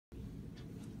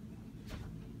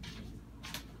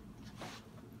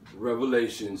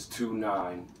Revelations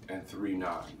 2:9 and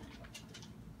 3:9.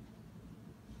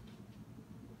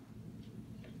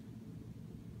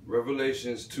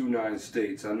 Revelations 2:9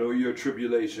 states, I know your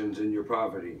tribulations and your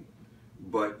poverty,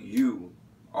 but you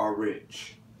are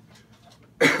rich.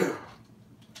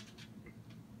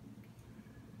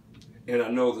 And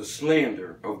I know the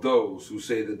slander of those who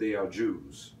say that they are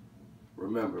Jews.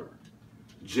 Remember,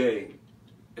 J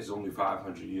is only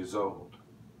 500 years old.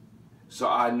 So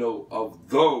I know of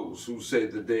those who say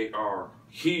that they are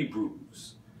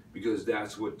Hebrews, because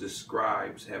that's what the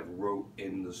scribes have wrote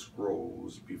in the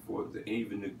scrolls before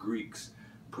even the Greeks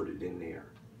put it in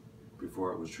there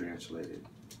before it was translated.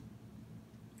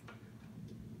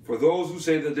 For those who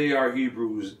say that they are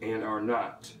Hebrews and are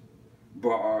not, but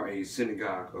are a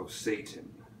synagogue of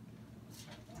Satan.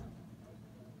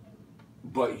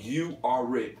 But you are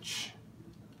rich.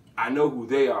 I know who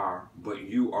they are, but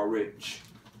you are rich.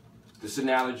 This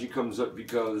analogy comes up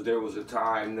because there was a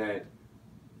time that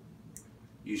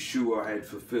Yeshua had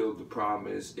fulfilled the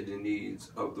promise and the needs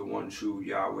of the one true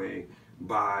Yahweh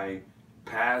by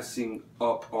passing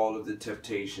up all of the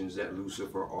temptations that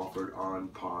Lucifer offered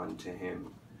upon to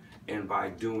him. And by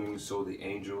doing so, the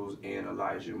angels and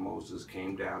Elijah and Moses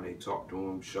came down, they talked to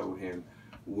him, showed him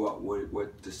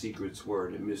what the secrets were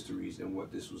and the mysteries and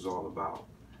what this was all about.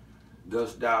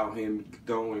 Thus thou him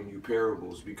throwing you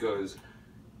parables, because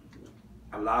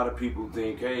a lot of people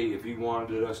think, hey, if he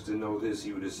wanted us to know this,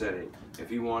 he would have said it. If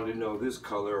he wanted to know this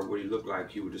color or what he looked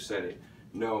like, he would have said it.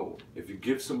 No, if you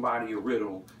give somebody a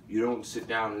riddle, you don't sit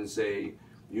down and say,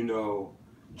 you know,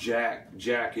 Jack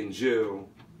and Jill,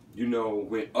 you know,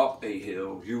 went up a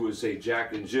hill. You would say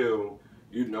Jack and Jill,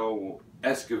 you know,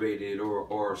 excavated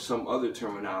or some other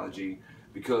terminology,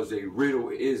 because a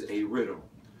riddle is a riddle.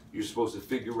 You're supposed to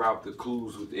figure out the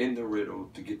clues within the riddle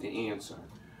to get the answer.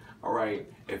 All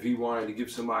right, if he wanted to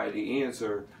give somebody the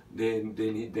answer, then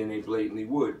they blatantly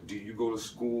would. Do you go to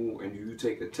school and do you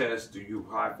take a test? Do you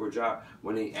apply for a job?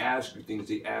 When they ask you things,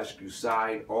 they ask you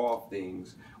side off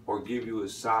things or give you a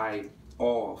side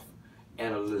off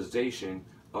analyzation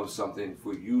of something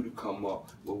for you to come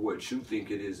up with what you think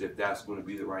it is, if that's going to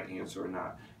be the right answer or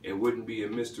not. It wouldn't be a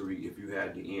mystery if you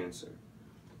had the answer.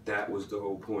 That was the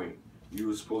whole point. You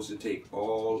were supposed to take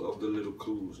all of the little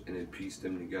clues and then piece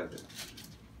them together.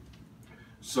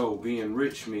 So being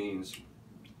rich means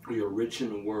you're rich in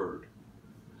the word.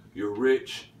 You're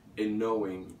rich in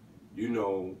knowing, you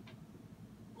know,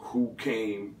 who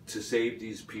came to save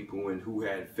these people and who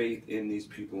had faith in these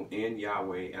people and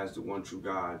Yahweh as the one true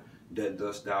God, that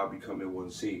thus thou becoming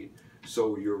one seed.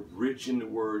 So you're rich in the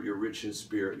word, you're rich in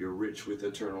spirit, you're rich with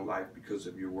eternal life because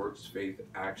of your works, faith,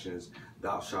 actions.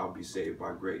 Thou shalt be saved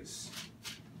by grace.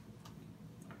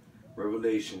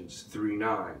 Revelations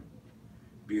 3:9.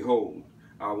 Behold,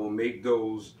 I will make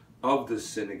those of the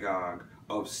synagogue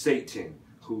of Satan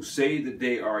who say that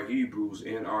they are Hebrews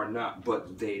and are not,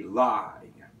 but they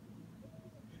lie.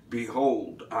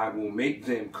 Behold, I will make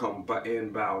them come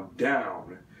and bow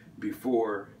down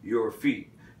before your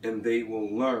feet, and they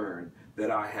will learn that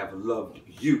I have loved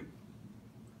you.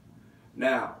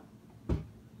 Now,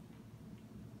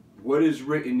 what is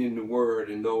written in the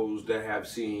word, and those that have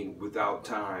seen without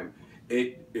time,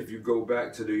 if you go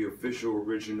back to the official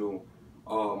original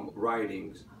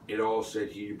writings, it all said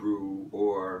Hebrew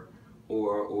or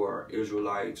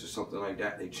Israelites or something like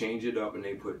that. They change it up and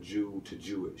they put Jew to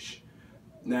Jewish.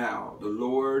 Now, the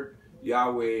Lord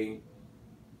Yahweh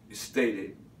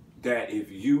stated that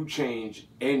if you change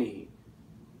any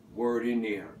word in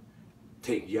there,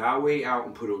 take Yahweh out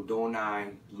and put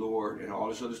Adonai, Lord, and all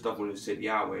this other stuff when it said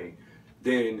Yahweh,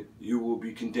 then you will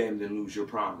be condemned and lose your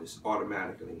promise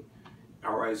automatically.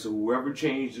 All right, so whoever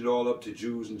changed it all up to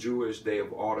Jews and Jewish, they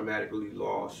have automatically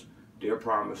lost their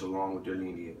promise along with their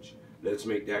lineage. Let's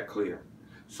make that clear.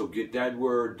 So get that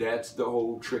word. That's the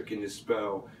whole trick in the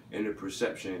spell and the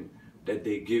perception that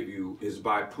they give you, is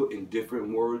by putting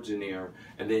different words in there,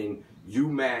 and then you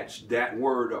match that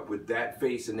word up with that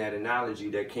face and that analogy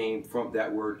that came from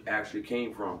that word, actually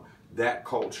came from that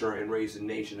culture and race and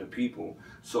nation of people.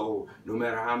 So no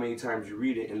matter how many times you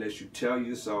read it, unless you tell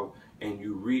yourself and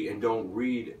you read and don't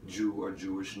read Jew or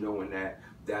Jewish, knowing that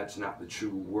that's not the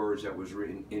true words that was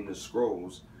written in the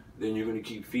scrolls, then you're going to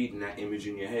keep feeding that image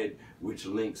in your head, which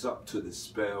links up to the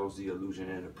spells, the illusion,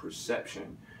 and the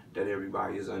perception that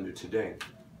everybody is under today.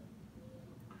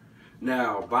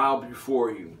 Now, bow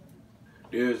before you.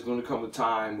 There's going to come a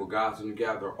time where God's going to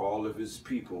gather all of his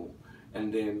people,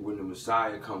 and then when the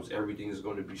Messiah comes, everything is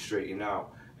going to be straightened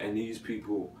out, and these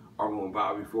people are going to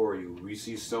bow before you. We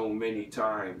see so many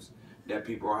times that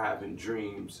people are having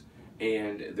dreams,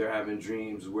 and they're having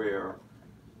dreams where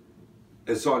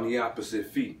it's on the opposite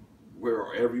feet.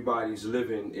 where everybody's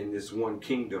living in this one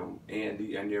kingdom, and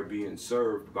they're being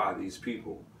served by these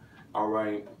people, all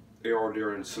right, or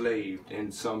they're enslaved,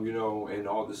 and some, you know, and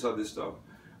all this other stuff,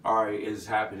 all right, is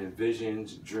happening,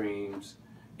 visions, dreams,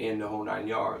 and the whole 9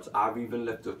 yards. I've even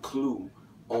left a clue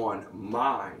on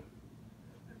my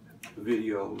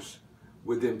videos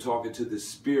with them talking to the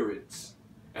spirits,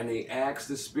 and they ask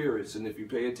the spirits, and if you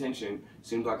pay attention, it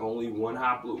seems like only one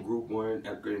haplogroup, one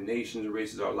nations and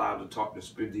races are allowed to talk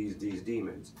to these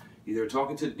demons. They're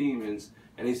talking to demons,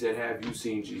 and they said, have you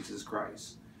seen Jesus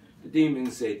Christ? The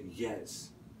demons said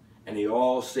yes, and they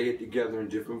all say it together in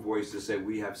different voices, say,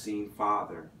 we have seen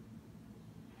Father,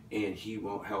 and he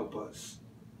won't help us.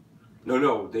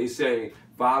 No, they say,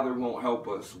 Father won't help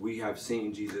us, we have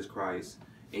seen Jesus Christ,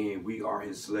 and we are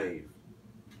his slave.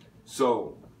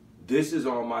 So this is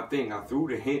all my thing. I threw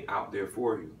the hint out there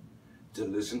for you to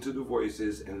listen to the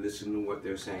voices and listen to what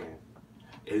they're saying.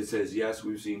 It says, yes,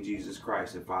 we've seen Jesus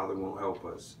Christ, and Father won't help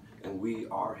us, and we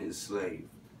are his slave.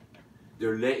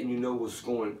 They're letting you know what's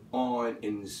going on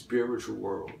in the spiritual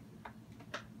world,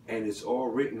 and it's all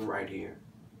written right here.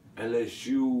 Unless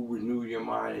you renew your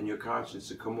mind and your conscience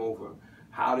to come over.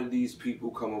 How did these people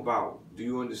come about? Do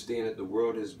you understand that the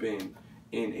world has been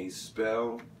in a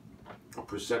spell, a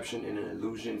perception, and an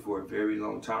illusion for a very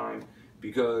long time?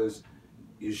 Because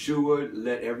Yeshua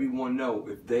let everyone know,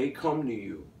 if they come to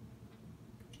you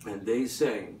and they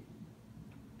say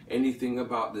anything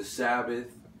about the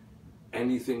Sabbath,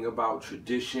 anything about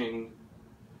tradition,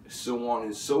 so on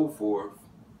and so forth,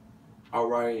 all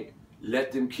right,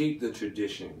 let them keep the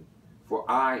tradition, for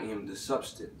I am the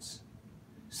substance.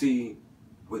 See,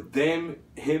 with him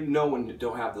knowing that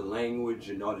they'll have the language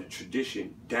and all the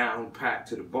tradition down packed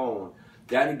to the bone,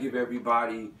 that'll give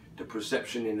everybody the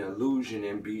perception and illusion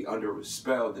and be under a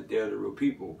spell that they're the real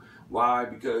people. Why?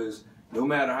 Because no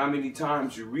matter how many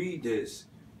times you read this,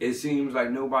 it seems like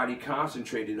nobody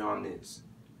concentrated on this.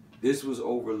 This was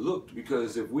overlooked,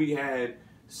 because if we had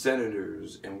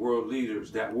senators and world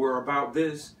leaders that were about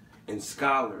this, and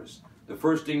scholars, the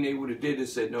first thing they would have did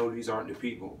is said, no, these aren't the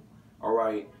people, all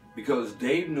right? Because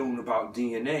they've known about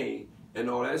DNA and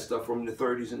all that stuff from the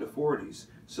 30s and the 40s,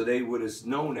 so they would have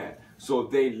known that. So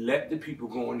if they let the people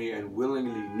go in there and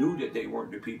willingly knew that they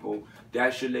weren't the people,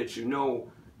 that should let you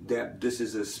know that this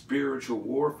is a spiritual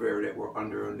warfare that we're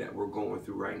under and that we're going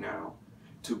through right now,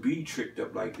 to be tricked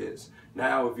up like this.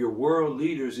 Now, if your world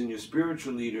leaders and your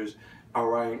spiritual leaders, all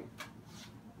right,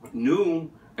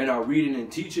 knew and are reading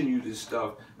and teaching you this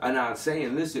stuff, and not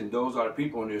saying, listen, those are the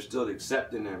people, and they're still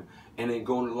accepting them, and then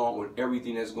going along with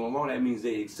everything that's going on, that means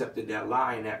they accepted that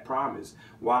lie and that promise.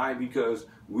 Why? Because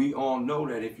we all know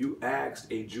that if you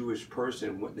ask a Jewish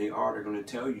person what they are, they're going to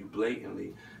tell you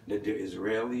blatantly that they're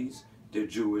Israelis, they're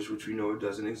Jewish, which we know it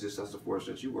doesn't exist. That's the 4th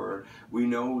century word. We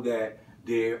know that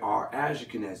they are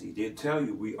Ashkenazi. They tell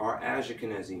you we are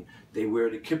Ashkenazi. They wear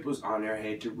the kippahs on their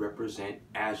head to represent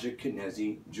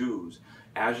Ashkenazi Jews.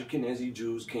 Ashkenazi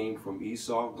Jews came from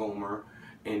Esau, Gomer,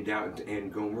 and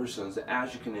Gomer's sons, the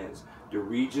Ashkenaz. The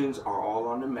regions are all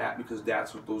on the map, because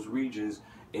that's what those regions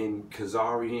in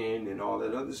Khazarian and all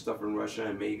that other stuff in Russia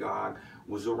and Magog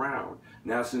was around.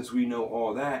 Now, since we know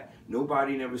all that,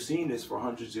 nobody never seen this for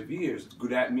hundreds of years.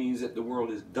 That means that the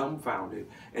world is dumbfounded.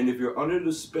 And if you're under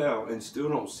the spell and still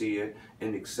don't see it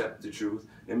and accept the truth,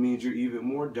 that means you're even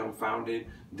more dumbfounded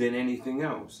than anything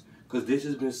else. Because this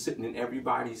has been sitting in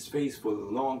everybody's face for the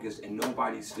longest, and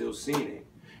nobody's still seen it.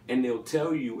 And they'll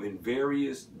tell you in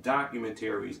various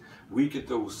documentaries, we could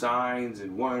throw signs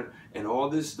and all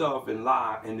this stuff and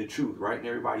lie and the truth right in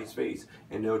everybody's face,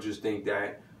 and they'll just think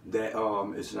that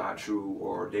it's not true,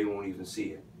 or they won't even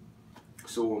see it.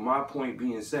 So with my point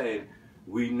being said,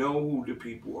 we know who the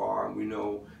people are, and we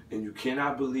know, and you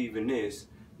cannot believe in this,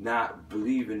 not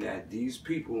believing that these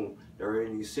people that are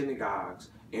in these synagogues,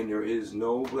 and there is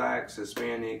no blacks,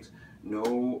 Hispanics,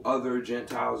 no other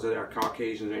Gentiles that are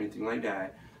Caucasians or anything like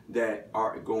that, that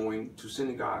are going to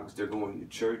synagogues. They're going to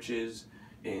churches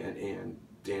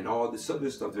and all this other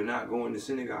stuff. They're not going to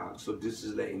synagogues. So this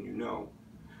is letting you know.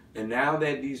 And now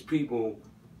that these people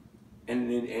and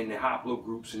the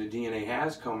haplogroups and the DNA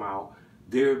has come out,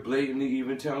 they're blatantly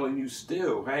even telling you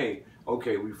still, hey,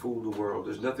 okay, we fooled the world.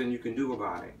 There's nothing you can do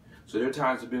about it. So their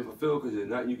times have been fulfilled, because there's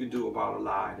nothing you can do about a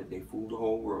lie that they fooled the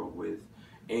whole world with.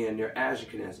 And they're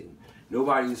Ashkenazi.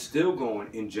 Nobody is still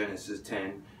going in Genesis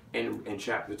 10 and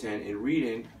chapter 10 and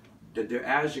reading that they're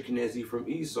Ashkenazi from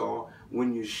Esau,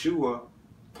 when Yeshua,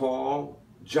 Paul,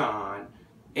 John,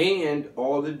 and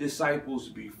all the disciples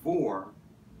before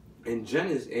in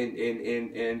Genesis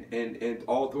and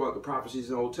all throughout the prophecies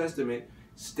in the Old Testament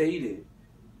stated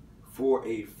for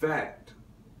a fact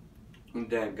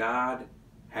that God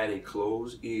had a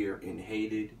closed ear and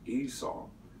hated Esau.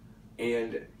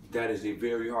 And that is a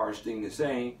very harsh thing to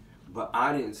say, but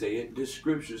I didn't say it. The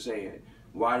scripture say it.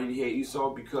 Why did he hate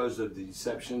Esau? Because of the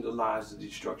deception, the lies, the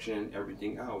destruction, and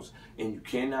everything else. And you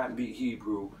cannot be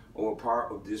Hebrew or a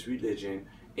part of this religion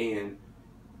and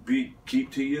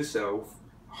keep to yourself,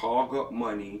 hog up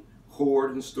money,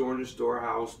 hoard and store in the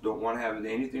storehouse, don't want to have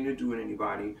anything to do with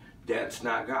anybody. That's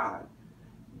not God.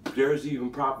 There's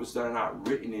even prophets that are not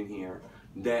written in here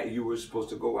that you were supposed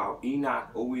to go out. Enoch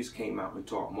always came out and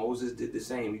taught. Moses did the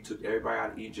same. He took everybody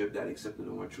out of Egypt that accepted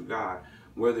the one true God,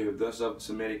 whether you're thus of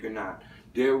Semitic or not.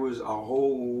 There was a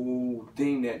whole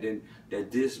thing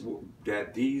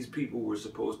that these people were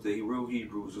supposed to, the real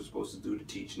Hebrews were supposed to do to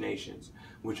teach nations,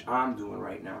 which I'm doing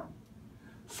right now.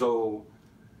 So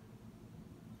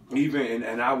even,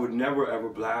 and I would never ever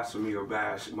blaspheme or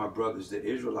bash my brothers, the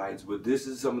Israelites, but this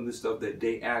is some of the stuff that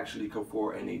they actually come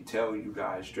forward and they tell you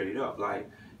guys straight up. Like,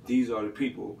 these are the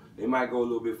people. They might go a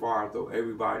little bit far and throw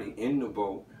everybody in the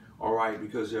boat, all right,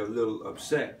 because they're a little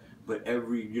upset. But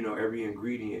every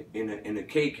ingredient in a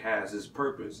cake has its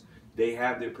purpose. They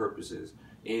have their purposes,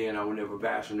 and I will never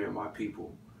bash them. They're my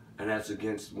people, and that's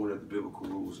against one of the biblical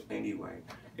rules anyway.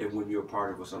 And when you're a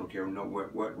part of us, I don't care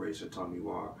what race or tongue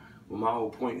you are. Well, my whole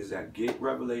point is that get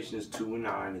Revelations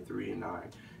 2:9 and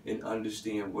 3:9 and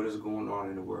understand what is going on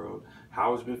in the world,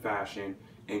 how it's been fashioned,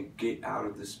 and get out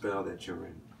of the spell that you're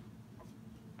in.